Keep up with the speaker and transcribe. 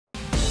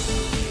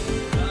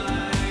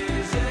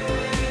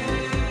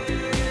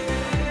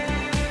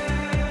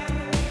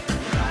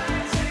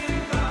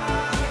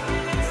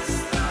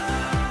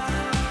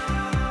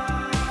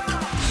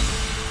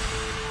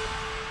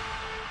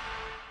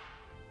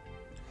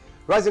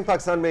Rising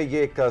Pakistan में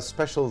ये एक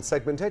स्पेशल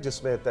सेगमेंट है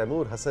जिसमें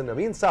तैमूर हसन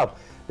अमीन साहब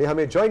ने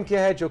हमें ज्वाइन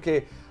किया है, जो कि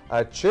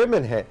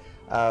चेयरमैन है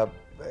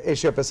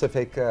एशिया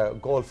पैसिफिक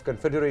गोल्फ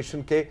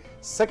कन्फेडरेशन के।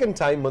 सेकंड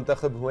टाइम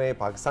मुंतखब हुए,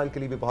 पाकिस्तान के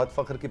लिए भी बहुत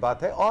फख्र की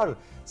बात है और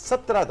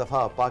 17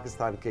 दफा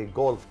पाकिस्तान के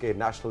गोल्फ के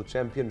नेशनल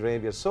चैंपियन रहे।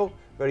 We are so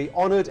very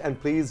honoured and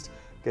pleased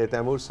कि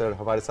तैमूर सर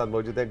हमारे साथ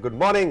मौजूद है। गुड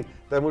मॉर्निंग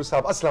तैमूर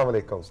साहब, अस्सलाम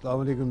वालेकुम। अस्सलाम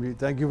वालेकुम जी,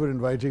 thank you for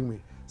inviting me.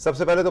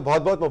 सबसे पहले तो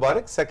बहुत बहुत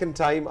मुबारक, सेकंड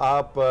टाइम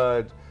आप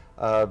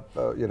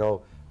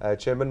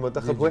चेयरमैन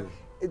मुंतखब हुए।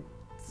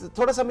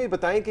 थोड़ा सा हमें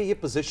बताएं कि ये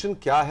पोजीशन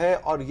क्या है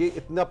और ये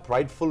इतना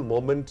प्राइडफुल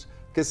मोमेंट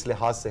किस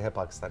लिहाज से है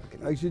पाकिस्तान के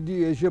लिए? एक्चुअली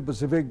जी, एशिया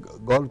पैसिफिक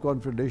गोल्फ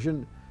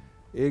कॉन्फेडरेशन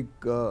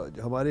एक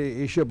हमारे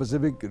एशिया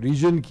पैसिफिक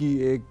रीजन की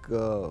एक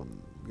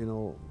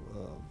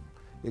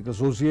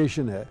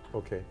एसोसिएशन है,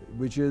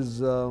 which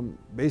is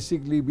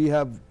basically we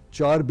have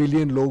 4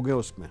 billion लोग हैं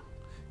उसमें,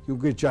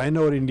 क्योंकि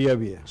चाइना और इंडिया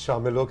भी है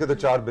शामिल होके तो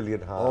 4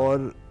 बिलियन। हाँ।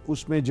 और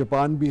उसमें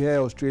जापान भी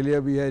है, ऑस्ट्रेलिया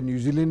भी है,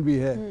 न्यूजीलैंड भी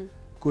है,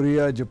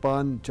 कोरिया,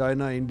 जापान,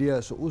 चाइना, इंडिया।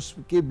 सो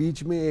उसके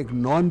बीच में एक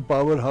नॉन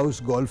पावर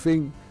हाउस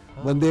गोल्फिंग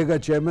बंदे का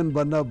चेयरमैन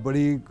बनना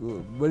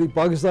बड़ी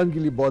पाकिस्तान के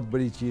लिए बहुत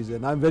बड़ी चीज़ है।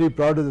 And I am very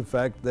proud of the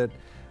fact that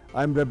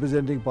I am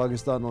representing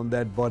Pakistan on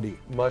that body.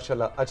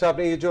 माशाल्लाह। अच्छा,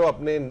 आपने ये जो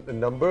अपने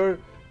नंबर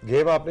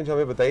गेम आपने जो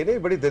हमें बताई ना,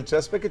 बड़ी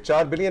दिलचस्प है कि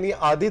 4 बिलियन ये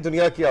आधी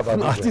दुनिया की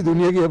आबादी, आधी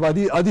दुनिया की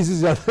आबादी, आधी से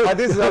ज्यादा,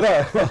 आधी से ज्यादा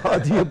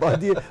आधी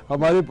आबादी है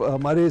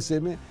हमारे हिस्से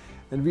में।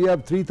 And we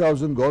have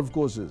 3,000 golf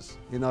courses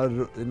in our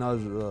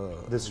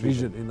this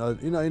region,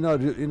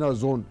 in our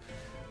zone.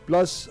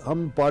 Plus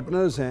हम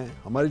partners हैं,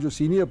 हमारे जो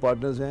senior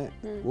partners हैं,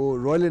 वो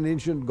Royal and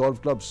Ancient Golf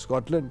Club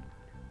Scotland,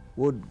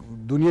 वो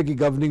दुनिया की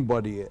governing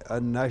body है,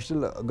 and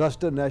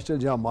Augusta National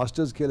जहाँ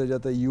Masters खेला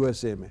जाता है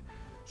USA में.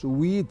 So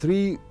we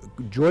three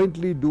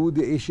jointly do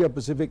the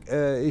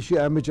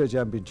Asia Amateur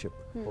Championship.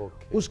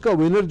 उसका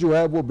winner जो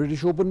है वो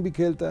British Open भी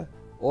खेलता है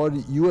और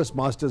US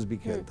Masters भी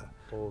खेलता है।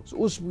 So,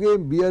 उसमें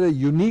we R a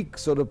unique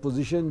sort of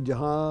position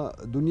जहाँ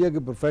दुनिया के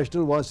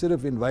प्रोफेशनल वहाँ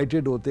सिर्फ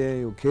इनवाइटेड होते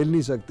हैं, वो खेल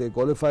नहीं सकते,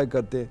 क्वालिफाई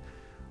करते हैं।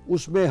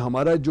 उसमें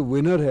हमारा जो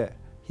विनर है,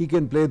 he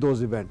can play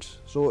those events.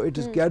 So it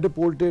is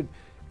कैटअपोल्टेड,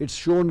 it's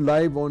shown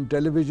live on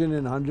television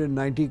in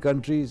 190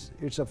 countries.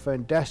 It's a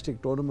fantastic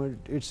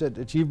tournament, it's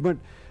an achievement.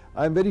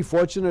 I am very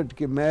fortunate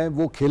कि मैं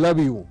वो खेला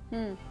भी हूँ।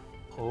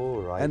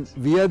 And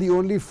we are the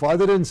only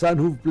father and son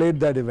who've played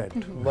that event.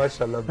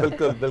 माशाल्लाह,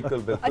 बिल्कुल बिल्कुल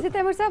बिल्कुल। अच्छा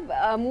तैमूर साहब,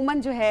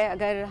 अमूमन जो है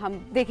अगर हम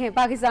देखें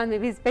पाकिस्तान में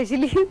भी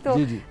स्पेशली, तो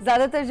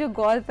ज्यादातर जो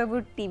गोल्फ है वो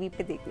टीवी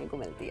पे देखने को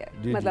मिलती है।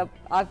 मतलब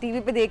आप टीवी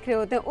पे देख रहे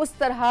होते हैं, उस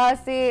तरह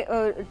से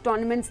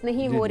टूर्नामेंट्स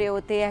नहीं हो रहे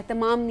होते,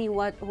 एहतमाम नहीं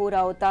हो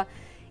रहा होता।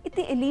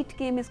 इतनी एलीट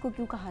गेम इसको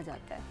क्यों कहा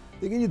जाता है?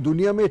 देखिए जी,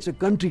 दुनिया में it's a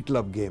country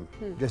club game,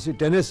 जैसे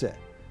टेनिस है।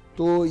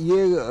 तो ये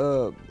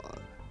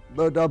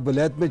बट आप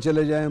वलायत में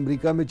चले जाएं,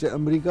 अमेरिका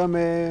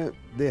में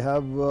they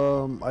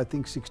have I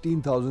think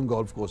 16,000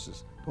 golf courses.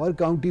 तो हर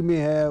काउंटी में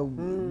है,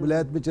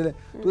 वलायत में चले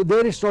तो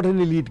there is not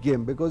an elite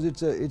game, because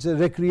it's a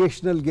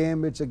recreational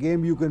game. It's a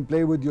game you can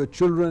play with your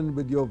children,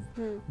 with your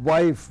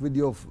wife, with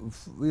your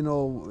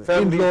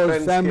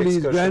in-laws,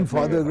 families,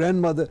 grandfather,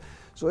 grandmother.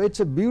 So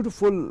it's a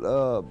beautiful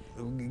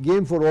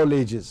game for all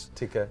ages.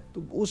 ठीक है।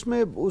 तो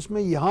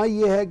उसमें यहाँ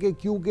ये है कि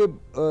क्योंकि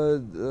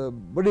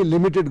बड़े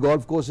लिमिटेड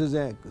गोल्फ कोर्सेज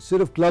हैं,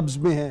 सिर्फ क्लब्स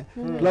में हैं,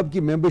 क्लब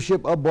की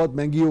मेंबरशिप अब बहुत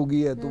महंगी हो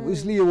गई है, तो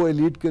इसलिए वो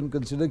एलीट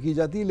कंसिडर की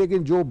जाती है।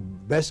 लेकिन जो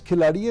बेस्ट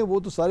खिलाड़ी हैं वो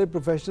तो सारे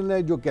प्रोफेशनल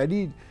हैं, जो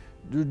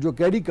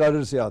कैडी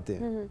कार्डर से आते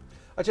हैं।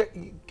 अच्छा,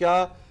 क्या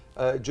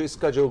जो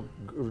इसका जो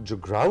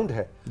ग्राउंड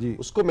है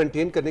उसको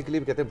मेंटेन करने के लिए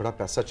भी कहते हैं बड़ा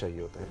पैसा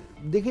चाहिए होता है?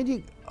 देखिए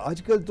जी,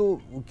 आजकल तो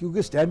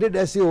क्योंकि स्टैंडर्ड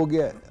ऐसे हो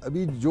गया है,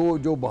 अभी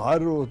जो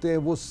बाहर होते हैं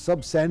वो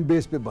सब सैंड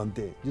बेस पे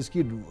बनते हैं,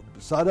 जिसकी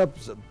सारा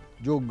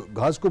जो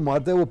घास को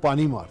मारता है वो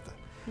पानी मारता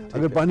है।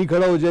 अगर पानी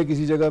खड़ा हो जाए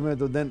किसी जगह में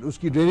तो देन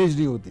उसकी ड्रेनेज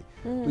नहीं होती।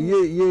 तो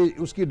ये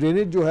उसकी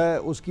ड्रेनेज जो है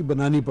उसकी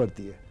बनानी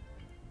पड़ती है।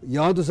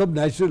 यहाँ तो सब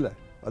नेचुरल है,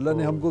 अल्लाह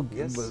ने हमको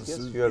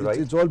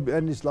it's all.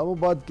 And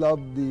Islamabad club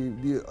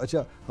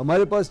अच्छा,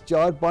 हमारे पास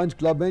 4-5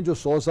 क्लब हैं जो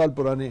 100 साल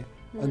पुराने हैं,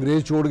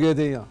 अंग्रेज छोड़ गए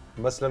थे यहाँ।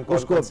 मसलन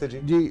कौन से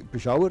जी?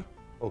 पेशावर,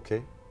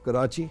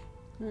 कराची,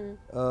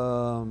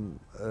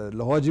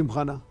 लाहौर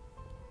जिमखाना,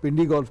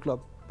 पिंडी गोल्फ क्लब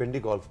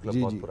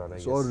बहुत पुराना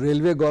है। और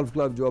रेलवे गोल्फ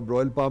क्लब जो अब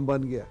रॉयल पाम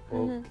बन गया।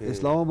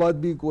 इस्लामाबाद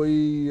भी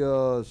कोई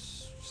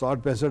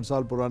 60-65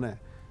 साल पुराना है।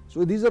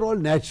 So these are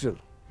all natural.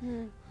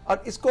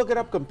 और इसको अगर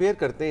आप कंपेयर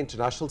करते हैं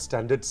इंटरनेशनल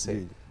स्टैंडर्ड से,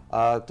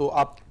 तो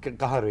आप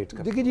कहाँ रेट करते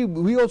हैं? देखिए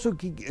जी, we also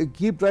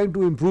keep trying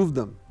to improve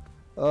दम,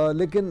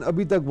 लेकिन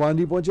अभी तक वहाँ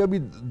नहीं पहुँचे। अभी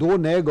 2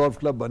 नए गोल्फ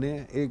क्लब बने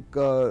हैं, एक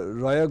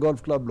राया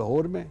गोल्फ क्लब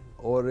लाहौर में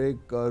और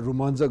एक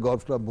रोमांजा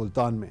गोल्फ क्लब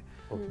मुल्तान में।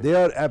 They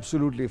are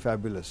absolutely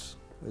fabulous.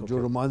 जो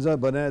रोमांजा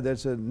बना है,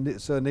 that's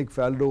sir Nick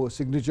फैल्डो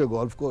signature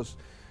golf course,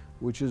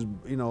 which is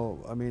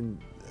I mean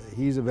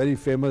he is a very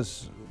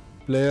famous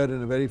player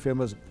and a very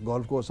famous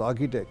golf course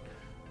architect.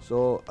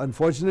 So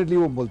unfortunately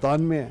वो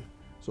मुल्तान में है।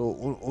 So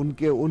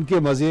उनके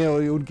मजे हैं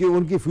और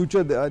उनकी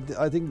future,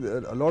 I think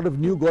a lot of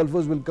new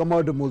golfers will come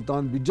out of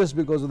Multan just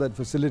because of that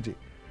facility.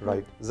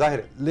 Right, जाहिर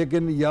है।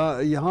 लेकिन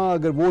यहाँ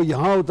अगर वो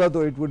यहाँ होता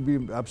तो it would be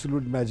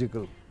absolute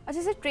magical.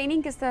 अच्छा सर,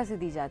 ट्रेनिंग किस तरह से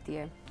दी जाती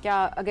है? क्या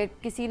अगर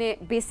किसी ने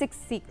बेसिक्स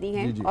सीखनी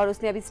है और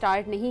उसने अभी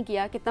स्टार्ट नहीं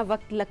किया, कितना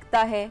वक्त लगता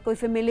है? कोई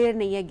फेमिलियर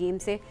नहीं है गेम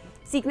से,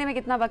 सीखने में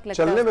कितना वक्त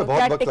लगता है? चलने में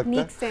बहुत वक्त लगता है।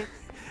 टेक्निक्स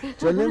हैं?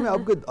 चलने में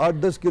आपके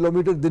 8-10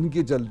 किलोमीटर दिन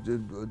की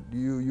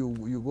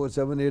यू गो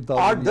 7-8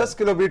 8-10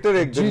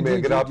 किलोमीटर एक दिन में,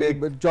 अगर आप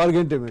 4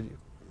 घंटे में जी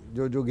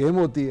जो गेम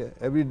होती है,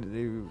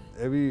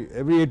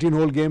 एवरी 18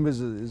 होल गेम इज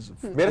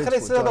मेरे ख्याल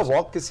इससे ज्यादा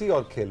वॉक किसी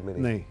और खेल में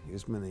नहीं,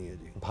 इसमें नहीं है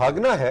जी।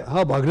 भागना है,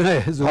 हाँ भागना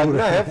है,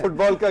 भागना है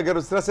फुटबॉल का, अगर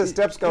उस तरह से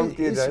स्टेप्स काउंट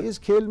किए जाए। इस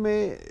खेल में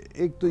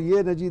एक तो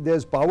ये ना जी, there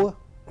is power,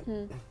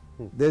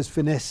 there is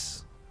finesse.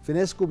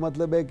 Finesse को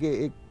मतलब है कि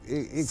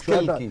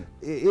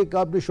एक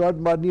आपने शॉट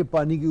मारनी है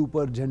पानी के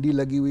ऊपर, झंडी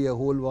लगी हुई है,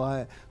 होल वहाँ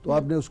है, तो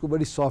आपने उसको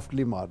बड़ी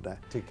सॉफ्टली मारना है।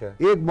 ठीक है।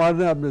 एक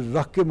मारना है आपने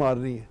रख के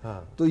मारनी है।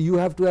 हाँ। तो you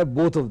have to have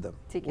both of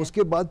them.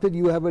 उसके बाद फिर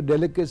यू हैव अ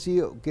डेलिकेसी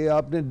कि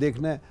आपने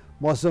देखना है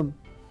मौसम,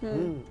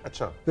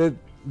 अच्छा, फिर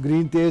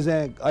ग्रीन तेज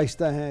है,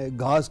 आहिस्ता है,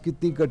 घास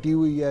कितनी कटी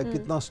हुई है,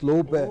 कितना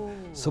स्लोप है,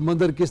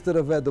 समंदर किस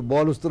तरफ है तो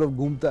बॉल उस तरफ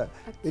घूमता है।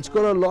 It's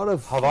got a lot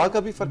of हवा का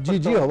भी फर्क।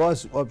 जी हवा।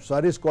 अब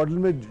सारे स्कॉटलैंड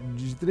में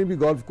जितने भी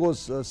गोल्फ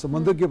कोर्स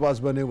समंदर के पास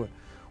बने हुए,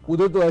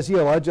 उधर तो ऐसी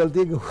हवा चलती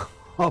है कि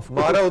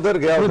हमारा उधर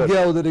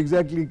गया उधर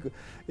एग्जैक्टली।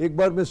 एक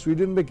बार मैं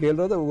स्वीडन में खेल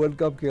रहा था, वर्ल्ड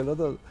कप खेल रहा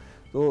था,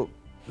 तो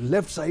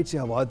लेफ्ट साइड से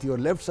हवा थी और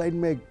लेफ्ट साइड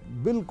में एक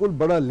बिल्कुल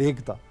बड़ा लेक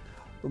था,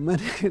 तो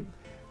मैंने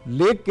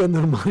लेक के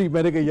अंदर मारी,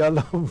 मैंने कहा यार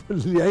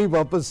ले आई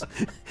वापस,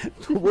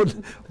 तो वो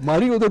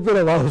मारी उधर फिर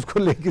हवा उसको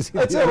लेके।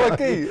 अच्छा,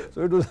 वाकई।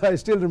 So it was, I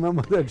still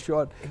remember that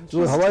shot.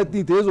 तो हवा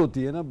इतनी तेज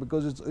होती है ना,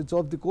 because it's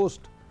of the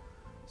coast.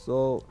 सो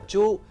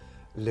जो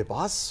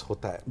लिबास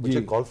होता है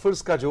मुझे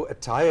गोल्फर्स का, जो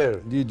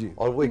अटायर जी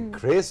और वो एक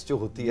ग्रेस जो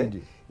होती है,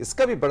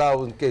 इसका भी बड़ा,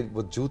 उनके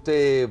वो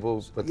जूते,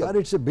 वो यार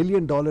it's $1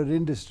 billion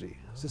industry,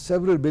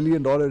 several $1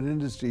 billion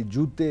industry.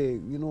 जूते,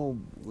 you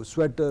know,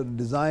 sweater,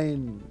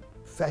 design,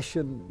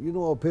 fashion, you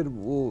know, और फिर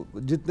वो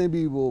जितने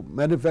भी वो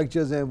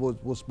मैन्युफैक्चरर्स हैं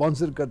वो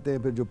स्पॉन्सर करते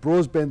हैं, फिर जो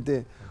प्रोज पहनते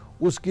हैं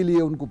उसके लिए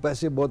उनको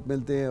पैसे बहुत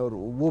मिलते हैं और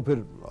वो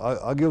फिर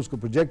आगे उसको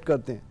प्रोजेक्ट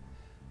करते हैं।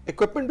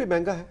 इक्विपमेंट भी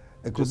महंगा है,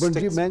 इक्विपमेंट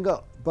भी महंगा।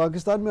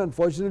 पाकिस्तान में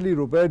अनफॉर्चुनेटली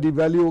रुपया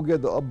डिवैल्यू हो गया,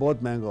 तो अब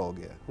बहुत महंगा हो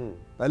गया।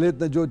 पहले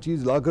इतना जो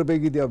चीज़ ₹1,00,000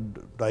 की थी अब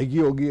 2.5 की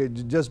हो गई है,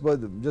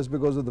 just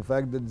because of the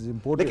fact that is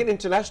imported. लेकिन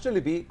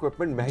इंटरनेशनली भी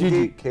इक्विपमेंट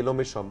महंगे खेलों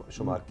में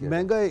शुमार किया।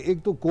 महंगा है।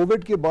 एक तो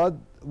कोविड के बाद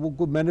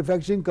वो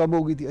मैन्युफैक्चरिंग कम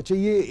हो गई थी। अच्छा,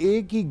 ये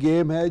एक ही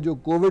गेम है जो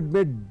कोविड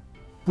में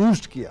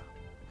बूस्ट किया,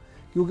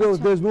 क्योंकि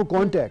देयर इज नो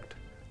कांटेक्ट,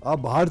 आप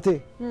बाहर थे,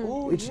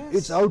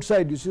 it's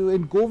outside. You see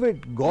in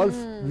Covid golf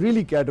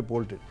really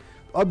कैटअपल्टेड।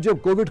 अब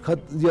जब कोविड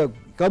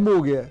कम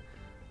हो गया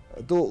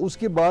तो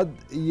उसके बाद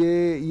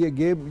ये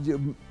गेम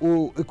वो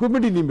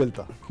इक्विपमेंट ही नहीं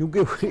मिलता,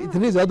 क्योंकि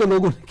इतने ज्यादा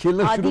लोगों ने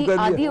खेलना शुरू कर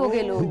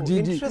दिया।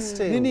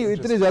 जी नहीं,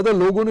 इतने ज्यादा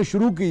लोगों ने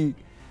शुरू की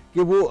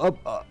कि वो अब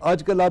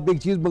आजकल आप एक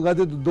चीज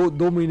मंगाते तो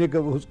दो महीने का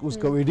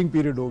उसका वेटिंग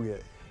पीरियड हो गया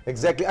है।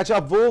 एग्जैक्टली। अच्छा,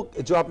 अब वो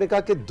जो आपने कहा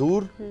कि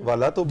दूर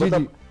वाला, तो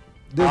मतलब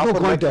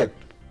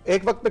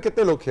एक वक्त में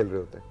कितने लोग खेल रहे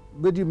होते हैं?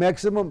 जी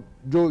मैक्सिमम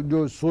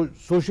जो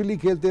सोशली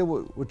खेलते हैं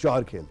वो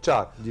 4 खेल।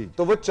 4 जी।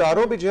 तो वो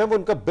चारों भी जो है वो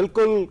उनका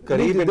बिल्कुल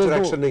करीब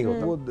इंटरेक्शन नहीं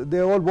होता, वो दे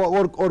ऑल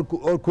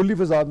और खुली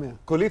फिजा में,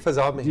 खुली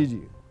फिजा में।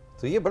 जी।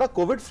 तो ये बड़ा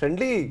कोविड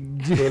फ्रेंडली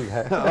खेल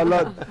है।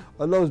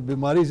 अल्लाह उस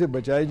बीमारी से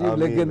बचाए जी।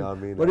 लेकिन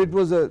बट इट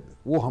वाज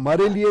वो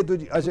हमारे लिए तो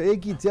अच्छा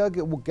एक ही था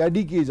कि वो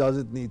कैडी की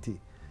इजाजत नहीं थी।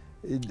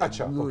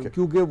 अच्छा,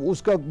 क्योंकि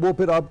उसका वो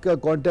फिर आपका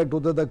कांटेक्ट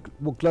होता था,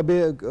 वो क्लब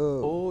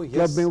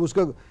में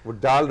उसका वो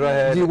डाल रहा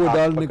है जी, वो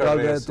डाल निकाल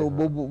रहा है, तो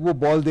वो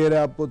बॉल दे रहा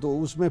है आपको, तो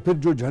उसमें फिर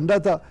जो झंडा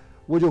था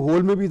वो जो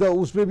होल में भी था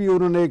उसमें भी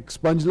उन्होंने एक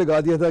स्पंज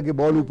लगा दिया था कि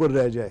बॉल ऊपर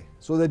रह जाए,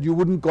 so that you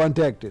wouldn't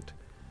contact it.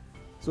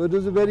 So it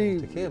was a very,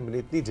 देखिए हमने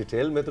इतनी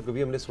डिटेल में तो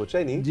कभी हमने सोचा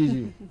ही नहीं जी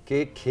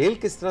कि खेल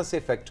किस तरह से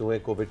इफेक्ट हुए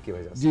कोविड की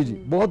वजह से। जी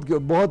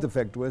बहुत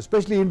इफेक्ट हुआ,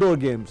 specially indoor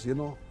games, you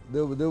know, they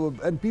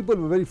were and people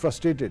were very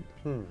frustrated.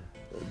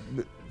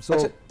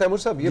 अच्छा तैमूर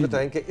साहब, ये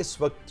बताएं कि इस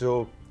वक्त जो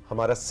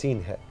हमारा सीन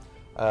है,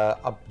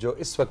 अब जो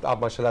इस वक्त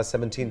आप माशाल्लाह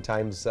 17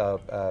 times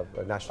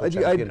national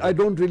champion. I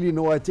don't really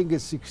know, I think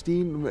it's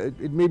 16,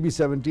 it may be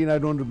 17, I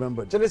don't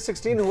remember। चलिए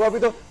 16 हुआ भी,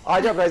 तो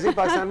आज आप राइजिंग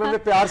पाकिस्तान में हमने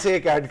प्यार से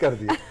एक ऐड कर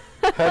दिया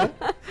है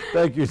ना?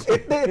 Thank you.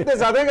 इतने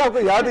ज्यादा का आपको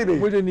याद ही नहीं?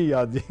 मुझे नहीं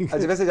याद जी।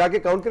 अच्छा, वैसे जाके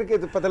काउंट करके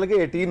तो पता लगे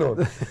 18 हो।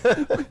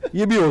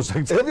 ये भी हो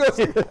सकता है,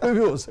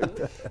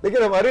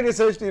 लेकिन हमारी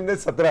रिसर्च टीम ने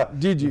 17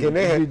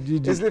 गिने हैं,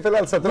 इसलिए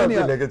फिलहाल 17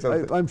 पे लेके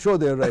चलते। I am sure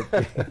they are right.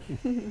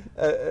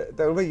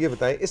 Taimur भाई, ये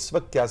बताएं इस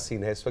वक्त क्या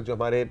सीन है? इस वक्त जो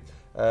हमारे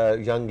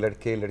यंग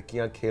लड़के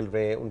लड़कियां खेल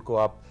रहे हैं, उनको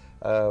आप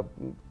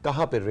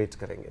कहाँ पे रेट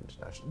करेंगे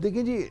इंटरनेशनल?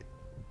 देखिए जी,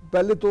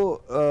 पहले तो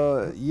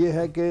ये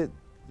है कि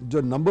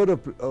जो number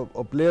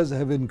of players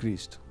have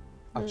increased.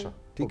 अच्छा,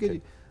 ठीक है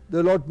जी। There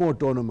are a lot more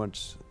tournaments.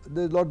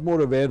 There's a lot more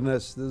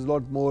awareness. There's a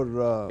lot more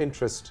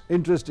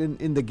interest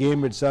in the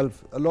game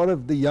itself. A lot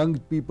of the young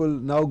people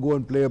now go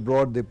and play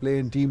abroad. They play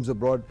in teams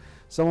abroad.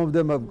 Some of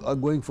them are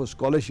going for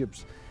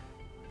scholarships.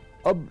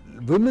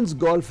 Women's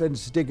golf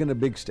has taken a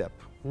big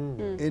step.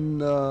 In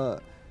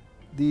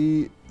the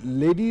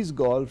ladies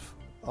golf,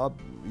 आप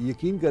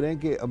यकीन करें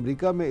कि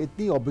America में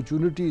इतनी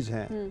opportunities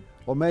हैं,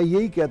 और मैं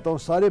यही कहता हूँ,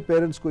 सारे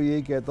पेरेंट्स को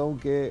यही कहता हूँ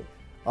कि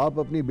आप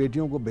अपनी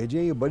बेटियों को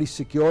भेजें, ये बड़ी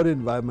सिक्योर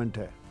एनवायरनमेंट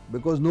है,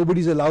 because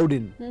nobody is allowed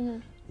in.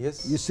 ये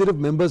सिर्फ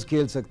मेंबर्स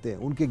खेल सकते हैं,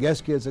 उनके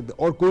गेस्ट खेल सकते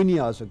हैं और कोई नहीं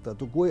आ सकता।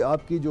 तो कोई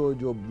आपकी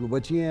जो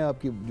बच्ची हैं,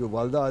 आपकी जो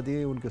वालदा आती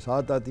हैं, उनके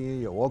साथ आती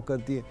हैं या वॉक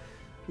करती हैं,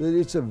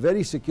 it's a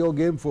very secure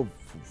game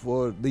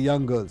for the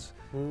young girls.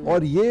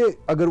 और ये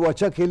अगर वो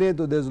अच्छा खेलें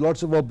तो there is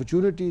lots of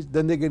opportunities,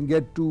 then they can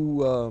get to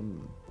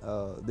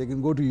they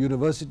can go to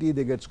university,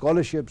 they get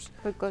scholarships,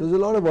 so there's a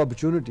lot of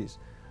opportunities,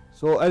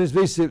 so and it's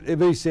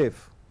very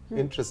safe.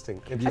 Interesting.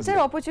 अच्छा,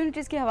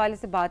 opportunities के हवाले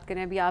से बात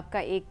करें, अभी आपका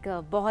एक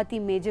बहुत ही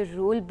मेजर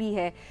रोल भी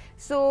है,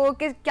 सो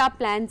क्या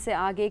प्लान से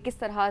आगे, किस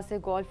तरह से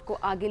गोल्फ को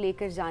आगे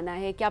लेकर जाना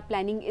है, क्या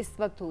प्लानिंग इस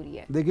वक्त हो रही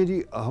है? देखिए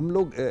जी, हम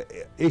लोग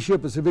एशिया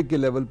पैसिफिक के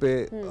लेवल पे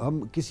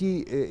हम किसी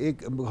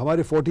एक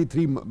हमारे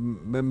 43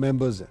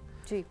 मेंबर्स हैं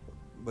जी,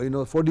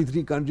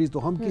 43 कंट्रीज, तो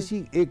हम किसी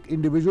एक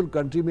इंडिविजुअल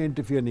कंट्री में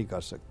इंटरफियर नहीं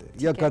कर सकते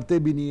या करते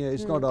भी नहीं है।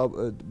 इट्स नॉट,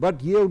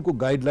 बट ये उनको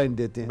गाइडलाइन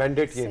देते हैं,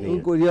 मैंडेट ये नहीं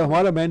उनको, ये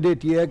हमारा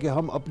मैंडेट ये है कि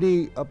हम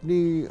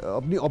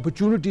अपनी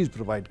अपॉर्चुनिटीज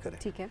प्रोवाइड करें।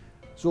 ठीक है,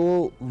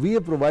 so we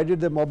have provided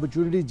them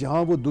opportunities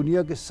जहां वो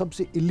दुनिया के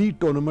सबसे एलीट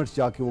टूर्नामेंट्स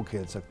जाके वो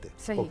खेल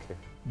सकते हैं।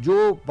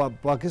 जो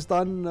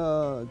पाकिस्तान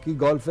की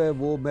गोल्फ है,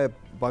 वो मैं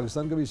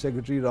पाकिस्तान का भी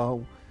सेक्रेटरी रहा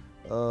हूँ,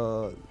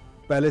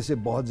 पहले से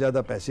बहुत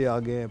ज़्यादा पैसे आ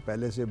गए हैं,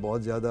 पहले से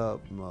बहुत ज़्यादा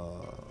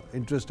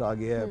इंटरेस्ट आ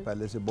गया है,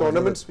 पहले से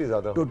टूर्नामेंट्स भी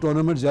ज़्यादा,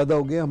 टूर्नामेंट ज़्यादा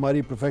हो गए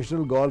हमारी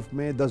प्रोफेशनल गोल्फ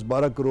में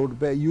 10-12 करोड़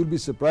रुपए। You will be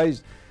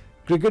surprise,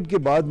 cricket के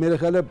बाद मेरे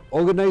ख्याल है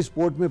ऑर्गेनाइज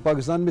स्पोर्ट में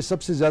पाकिस्तान में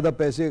सबसे ज़्यादा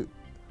पैसे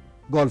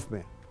गोल्फ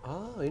में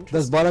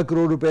 10-12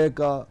 करोड़ रुपए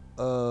का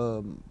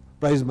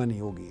प्राइज मनी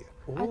हो गई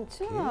है।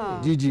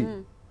 अच्छा, जी जी,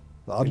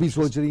 आप भी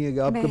सोच रही हैं कि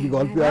आप कभी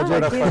गोल्फ पे आ जाए?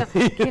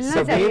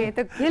 खेलना चाहिए,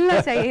 तो खेलना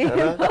चाहिए।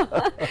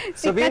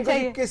 सभी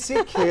को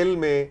किसी खेल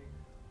में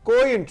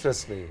कोई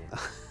इंटरेस्ट नहीं है।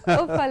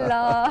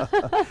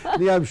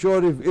 नहीं, आई एम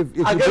श्योर इफ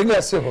अगर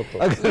पैसे हो तो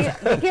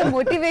देखिए,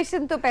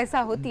 मोटिवेशन तो पैसा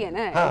होती है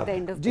ना at the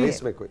end of the day.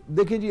 इसमें कोई,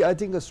 देखिए जी, आई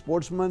थिंक अ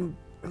स्पोर्ट्समैन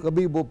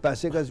कभी वो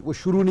पैसे का वो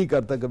शुरू नहीं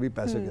करता कभी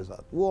पैसे के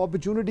साथ। वो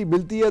अपॉर्चुनिटी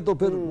मिलती है तो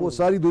फिर वो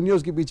सारी दुनिया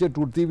उसके पीछे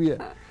टूटती भी है,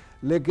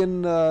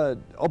 लेकिन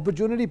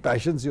अपॉर्चुनिटी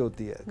पैशन से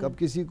होती है। कब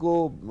किसी को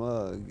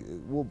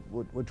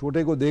वो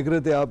छोटे को देख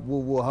रहे थे आप,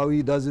 वो how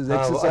he does his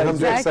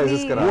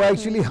exercise, वो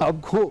एक्चुअली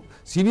आपको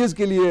सीनियर्स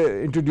के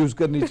लिए इंट्रोड्यूस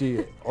करनी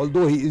चाहिए।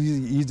 Although he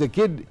is a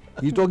kid,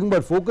 he is talking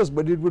about focus,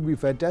 but it would be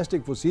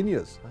fantastic for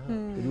seniors.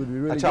 It would be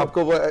really. अच्छा,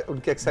 आपको वो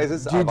उनके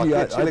एक्सरसाइजेस अच्छी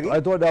लगी?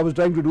 I thought I was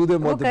trying to do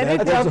them on the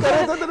back.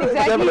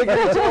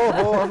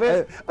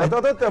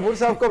 Taimur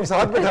साहब को हम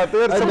साथ बैठाते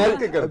हैं और सब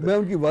मिलके करते हैं। मैं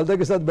उनकी वालदा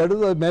के साथ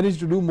बैठा था, I manage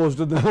to do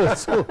most of them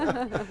also.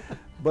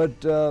 But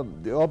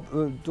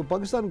तो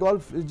Pakistan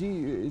golf ji,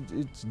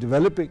 it's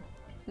developing,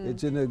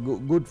 it's in a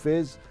good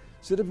phase.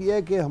 सिर्फ ये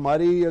है कि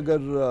हमारी अगर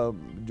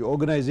जो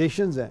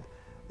ऑर्गेनाइजेशंस हैं,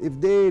 if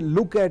they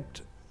look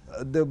at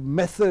the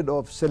method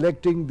of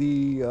selecting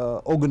the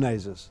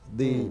organizers,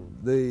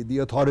 the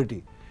authority,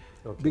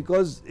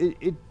 because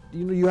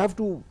you have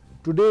to,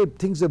 today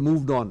things have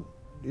moved on,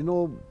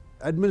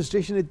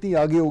 administration इतनी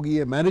आगे हो गई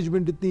है,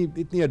 management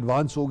इतनी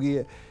advance हो गई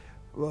है,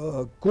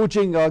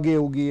 coaching आगे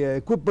हो गई है,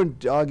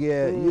 equipment आ गया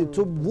है, ये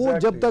तो वो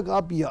जब तक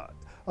आप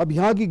अब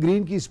यहाँ की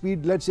ग्रीन की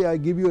speed, let's say I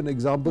give you an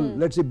example,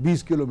 let's say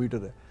 20 kilometre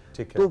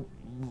है, तो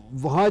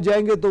वहाँ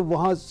जाएंगे तो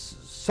वहाँ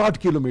 60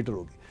 किलोमीटर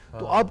होगी।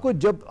 तो आपको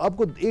जब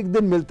आपको एक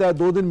दिन मिलता है,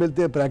 2 दिन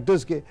मिलते हैं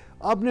प्रैक्टिस के,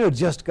 आपने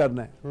एडजस्ट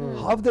करना है।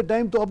 हाफ द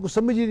टाइम तो आपको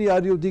समझ ही नहीं आ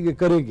रही होती कि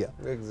करें क्या।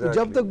 तो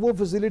जब तक वो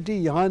फैसिलिटी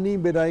यहाँ नहीं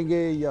बनाएंगे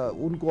या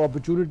उनको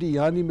अपॉर्चुनिटी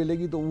यहाँ नहीं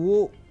मिलेगी तो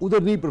वो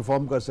उधर नहीं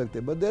परफॉर्म कर सकते।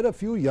 But there are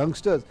few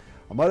youngsters,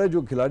 हमारा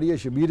जो खिलाड़ी है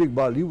Shabir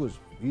Iqbal, he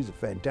is a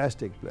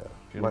fantastic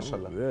player,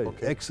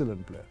 माशाल्लाह,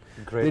 excellent player.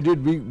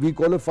 We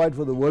qualified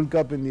for the World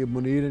Cup in the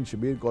Munir and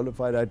Shabir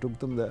qualified. I took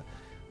them there.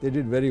 They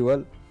did very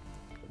well.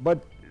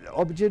 But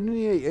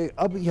opportunity,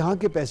 अब यहाँ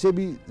के पैसे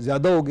भी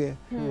ज़्यादा हो गए,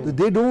 तो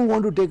they don't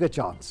want to take a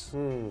chance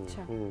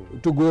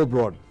to go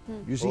abroad.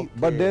 You see,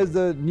 but there's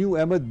the new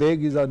Ahmed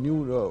Beg is our new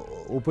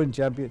Open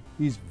champion.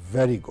 He's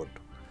very good.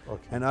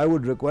 And I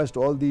would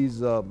request all these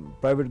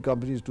private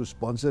companies to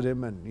sponsor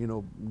him and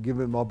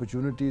give him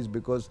opportunities,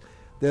 because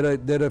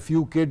there are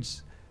few kids.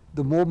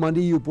 The more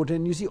money you put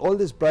in, you see all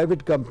these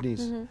private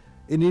companies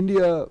in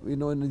India,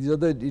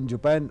 in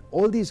Japan,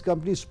 all these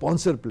companies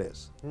sponsor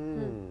players.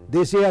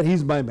 They say, "यार,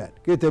 he's my man."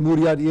 कि तैमूर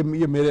यार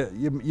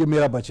ये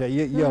मेरा बच्चा है,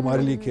 ये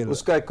हमारे लिए खेल।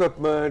 उसका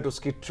equipment,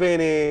 उसकी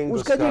training,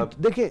 उसका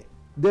देखिए,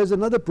 there's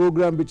another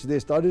program which they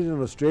started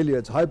in Australia.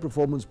 It's high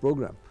performance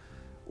program.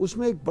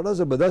 उसमें एक बड़ा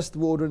ज़बरदस्त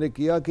वो उन्होंने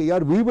किया कि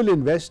यार we will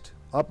invest.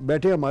 आप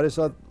बैठे हमारे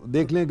साथ,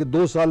 देख लें कि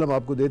 2 साल हम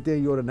आपको देते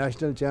हैं, you're a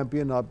national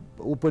champion, आप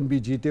ओपन भी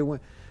जीते हुए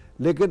हैं,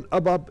 लेकिन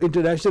अब आप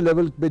इंटरनेशनल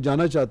लेवल पे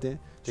जाना चाहते हैं,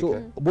 so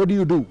what do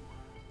you do?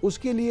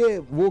 उसके लिए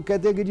वो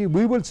कहते हैं कि जी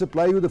we will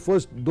supply you the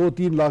first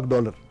 $2-3 lakh.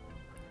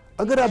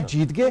 अगर आप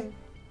जीत गए,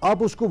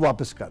 आप उसको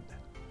वापस कर दें।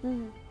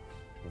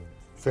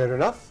 Fair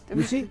enough.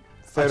 You see?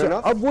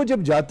 अब वो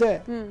जब जाता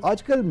है,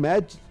 आजकल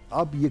मैच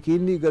आप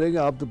यकीन नहीं करेंगे,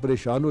 आप तो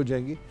परेशान हो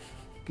जाएंगे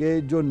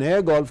कि जो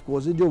नए गोल्फ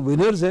कोर्स हैं, जो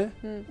विनर्स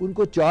हैं,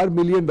 उनको $4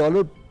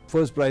 मिलियन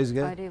फर्स्ट प्राइज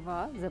गए। अरे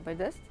वाह,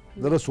 जबरदस्त।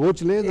 जरा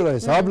सोच लें, जरा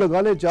हिसाब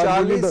लगा लें।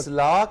 40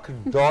 लाख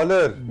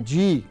डॉलर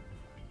जी,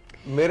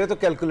 मेरे तो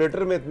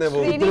कैलकुलेटर में इतने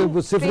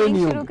वो सिफरे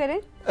नहीं शुरू करें,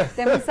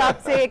 तैमूर साहब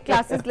से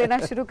क्लासेस लेना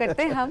शुरू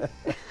करते हैं हम।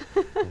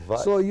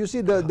 So you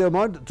see the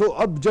amount. तो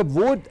अब जब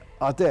वो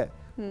आता है,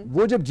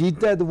 वो जब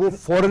जीतता है तो वो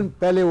फौरन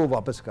पहले वो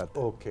वापस करता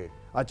है। ओके,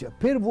 अच्छा,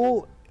 फिर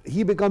वो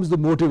ही बिकम्स द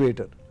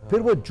मोटिवेटर, फिर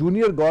वो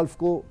जूनियर गोल्फ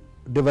को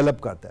डेवलप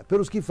करता है, फिर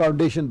उसकी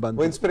फाउंडेशन बनती है,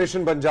 वो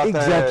इंस्पिरेशन बन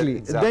जाता है। Exactly.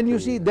 Then you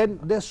see, then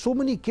there are so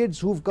many kids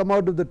who've come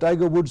out of the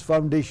Tiger Woods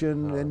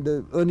Foundation and the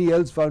Ernie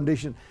Els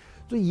Foundation.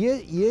 तो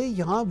ये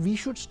यहाँ we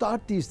should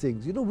start these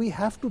things. You know, we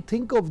have to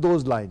think of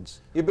those lines.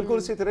 ये बिल्कुल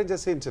इसी तरह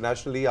जैसे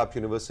internationally आप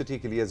university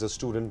के लिए एज अ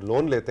स्टूडेंट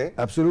लोन लेते हैं,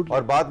 Absolutely.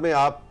 और बाद में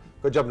आप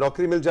को जब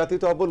नौकरी मिल जाती है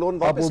तो आप वो लोन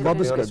वापस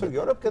करते हैं।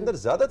 यूरोप के अंदर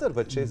ज्यादातर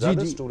बच्चे,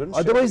 ज्यादा students,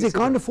 otherwise they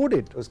can't afford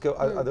it. उसके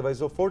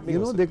अदरवाइज वो अफोर्ड नहीं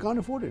You हो know, सकते। they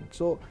can't afford it.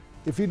 So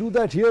if we do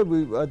that here,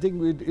 I think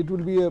it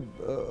will be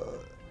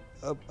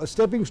a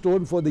stepping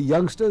stone for the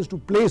youngsters to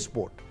play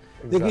sport.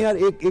 देखिए यार,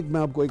 एक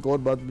मैं आपको एक और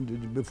बात,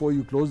 before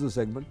you close the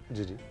segment,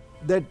 ji ji,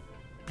 that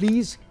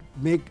please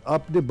make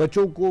अपने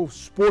बच्चों को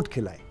स्पोर्ट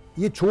खिलाएं।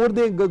 ये छोड़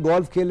दें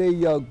गोल्फ खेले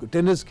या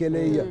टेनिस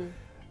खेले, या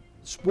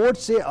स्पोर्ट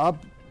से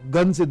आप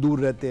गन से दूर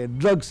रहते हैं,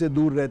 ड्रग से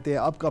दूर रहते हैं,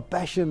 आपका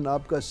पैशन,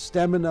 आपका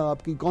स्टेमिना,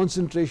 आपकी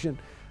कंसंट्रेशन,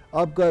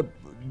 आपका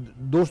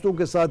दोस्तों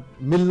के साथ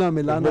मिलना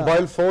मिलाना,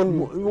 मोबाइल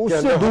फोन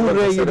उससे दूर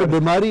रहे। ये जो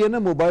बीमारी है ना,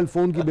 मोबाइल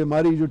फोन की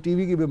बीमारी, जो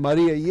टीवी की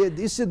बीमारी है, ये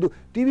इससे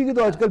टीवी की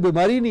तो आजकल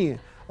बीमारी नहीं है,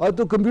 और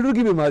तो कंप्यूटर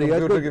की बीमारी है,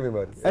 कंप्यूटर की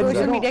बीमारी,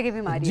 सोशल मीडिया की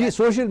बीमारी जी,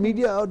 सोशल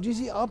मीडिया। और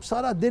जी आप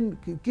सारा दिन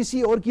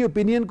किसी और की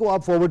ओपिनियन को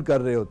आप फॉरवर्ड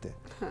कर रहे होते हैं।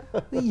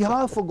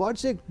 यहाँ फॉर गॉड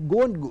से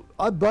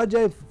आप बाहर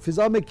जाए,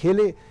 फिजा में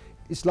खेले।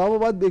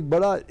 इस्लामाबाद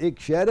एक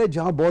शहर है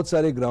जहाँ बहुत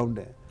सारे ग्राउंड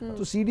हैं,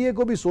 तो सीडीए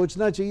को भी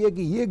सोचना चाहिए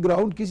कि ये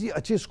ग्राउंड किसी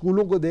अच्छे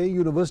स्कूलों को दे,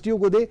 यूनिवर्सिटियों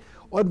को दे,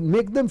 और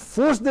make them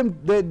force them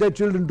their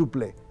children to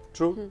play.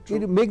 True,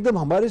 make them.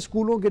 हमारे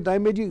स्कूलों के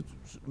टाइम में जी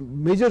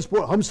मेजर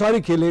स्पोर्ट हम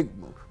सारे खेले,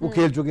 वो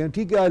खेल चुके हैं,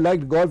 ठीक है। आई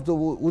लाइक गोल्फ, तो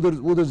वो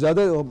उधर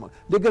ज्यादा,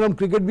 लेकिन हम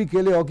क्रिकेट भी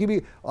खेले, हॉकी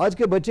भी। आज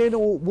के बच्चे ना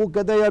वो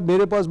कहता है यार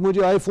मेरे पास,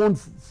 मुझे आईफोन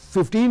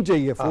 15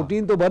 चाहिए,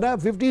 14 तो बना,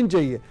 15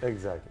 चाहिए,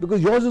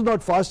 because yours is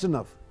not fast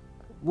enough.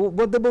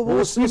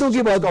 वो स्पीडों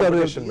की बात कर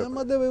रहे हैं,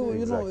 मतलब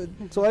यू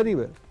नो। सो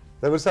एनीवे,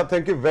 ताइमुर साहब,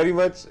 थैंक यू वेरी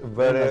मच।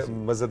 बड़े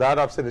मजेदार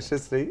आपसे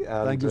नशिस्त रही,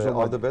 thank you so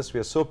all the best. We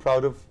are so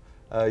proud of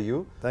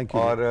you.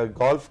 और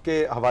गोल्फ के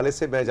हवाले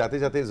से मैं जाते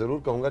जाते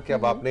जरूर कहूंगा कि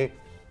अब आपने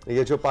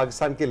ये जो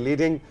पाकिस्तान के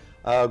लीडिंग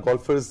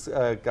गोल्फर्स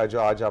का जो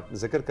आज आप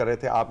जिक्र कर रहे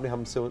थे, आपने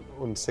हमसे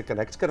उनसे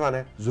कनेक्ट करवाना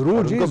है।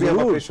 जरूर जी,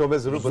 जरूर, अपने शो में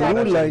जरूर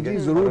बुलाना चाहिए।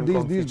 जरूर,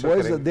 these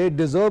boys, they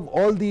deserve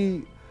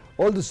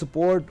all the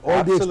support,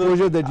 all the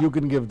exposure that you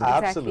can give them.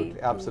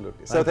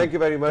 Absolutely. So thank you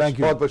very much.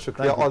 बहुत बहुत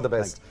शुक्रिया, all the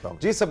best.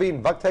 जी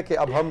सबीन, वक्त है कि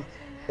अब हम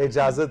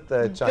इजाजत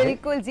चाहें।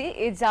 बिल्कुल जी,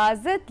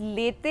 इजाजत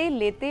लेते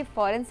लेते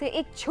फौरन से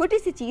एक छोटी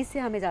सी चीज से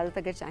हम इजाजत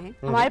अगर चाहें।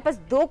 हमारे पास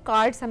 2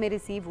 कार्ड्स हमें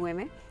रिसीव हुए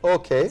हैं।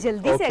 ओके,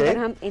 जल्दी से अगर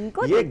हम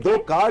इनको ये 2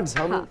 कार्ड्स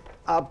हम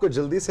आपको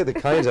जल्दी से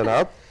दिखाएं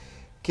जनाब,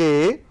 कि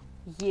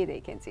ये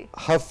देखें जी,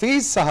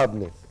 हफीज साहब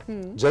ने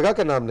जगह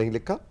का नाम नहीं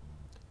लिखा,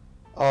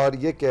 और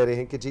ये कह रहे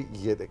हैं कि जी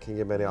ये देखें,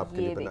 ये मैंने आपके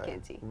लिए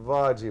बनाया।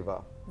 वाह जी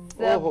वाह,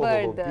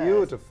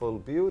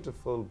 ब्यूटीफुल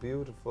ब्यूटीफुल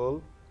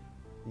ब्यूटीफुल।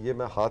 ये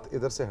मैं हाथ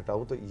इधर से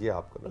हटाऊं तो ये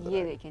आपको नजर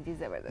ये देखें जी,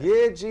 जबरदस्त।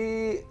 ये जी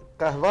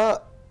कहवा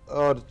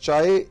और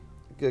चाय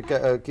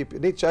की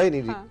नहीं, चाय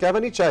नहीं जी, कहवा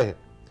नहीं, चाय है।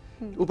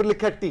 ऊपर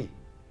लिखा है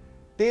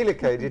टी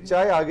लिखा है जी।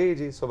 चाय आ गई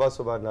जी, सुबह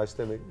सुबह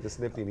नाश्ते में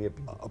जिसने पीनी है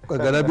पी। आपका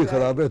गला भी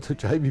खराब है तो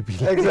चाय भी पी।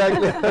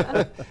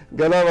 एग्जैक्टली,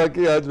 गला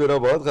वाकई आज मेरा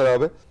बहुत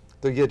खराब है,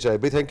 तो ये चाय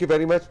भी। Thank you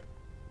very much.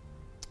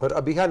 और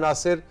अबिहा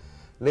नासिर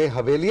ने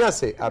हवेलियां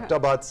से,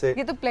 एबटाबाद से,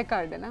 ये तो प्ले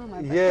कार्ड है ना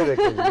हमारे, ये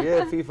देखें,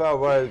 ये फीफा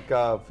वर्ल्ड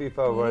कप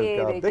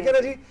देखे ना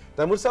जी।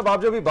 तैमूर साहब,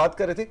 आप जो भी बात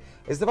कर रहे थे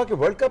इस दफा के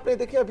वर्ल्ड कप में,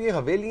 देखिए अब ये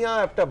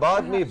हवेलियां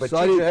एबटाबाद में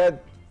बच्चे जो है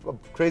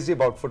क्रेजी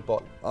अबाउट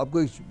फुटबॉल।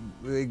 आपको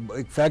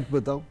एक फैक्ट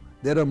बताऊं,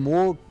 there are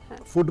more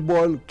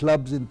football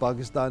clubs in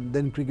Pakistan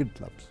then cricket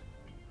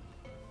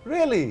clubs.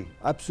 Really?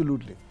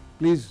 Absolutely,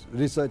 please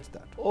research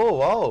that. Oh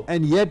wow.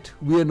 And yet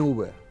we are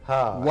nowhere.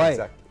 हां, why?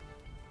 Exactly.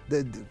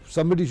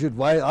 Somebody should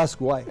ask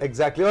why.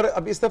 Exactly. और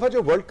अब इस दफा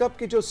जो world cup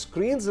की जो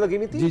screens लगी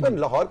हुई थी,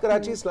 लाहौर,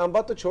 कराची,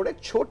 इस्लामाबाद तो छोड़े,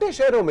 छोटे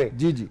शहरों में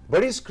जी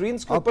बड़ी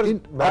स्क्रीन्स के ऊपर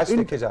मैच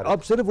देखे जा रहे हैं।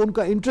 आप सिर्फ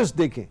उनका इंटरेस्ट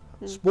देखें,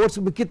 स्पोर्ट्स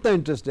में कितना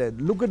इंटरेस्ट है।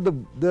 Look at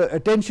the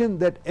attention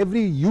that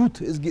every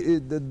youth is,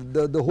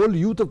 the whole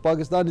youth of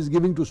Pakistan is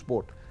giving to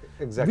sport.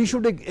 Exactly. We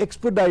should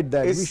expedite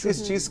that. इस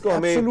चीज को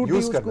हमें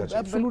यूज करना चाहिए।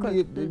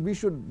 Absolutely, we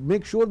should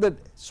make sure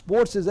that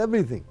sports is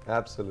everything.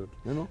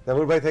 Absolutely. You know.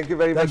 Taimur भाई, thank you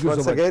very much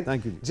once again.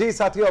 Thank you. जी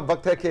साथियों, अब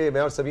वक्त है कि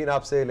मैं और सबीन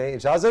आपसे लें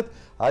इजाजत।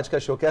 आज का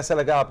शो कैसा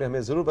लगा आपने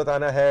हमें जरूर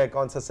बताना है।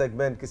 कौन सा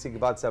सेगमेंट, किसी की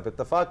बात से आप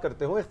इत्तेफाक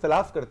करते हो,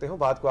 इख्तिलाफ करते हो,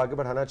 बात को आगे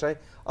बढ़ाना चाहें,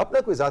 अपना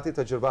कोई जाती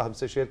तजुर्बा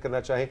हमसे शेयर करना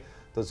चाहें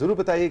तो जरूर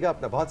बताइएगा।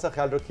 अपना बहुत सा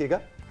ख्याल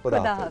रखिएगा। खुदा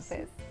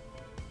हाफिज।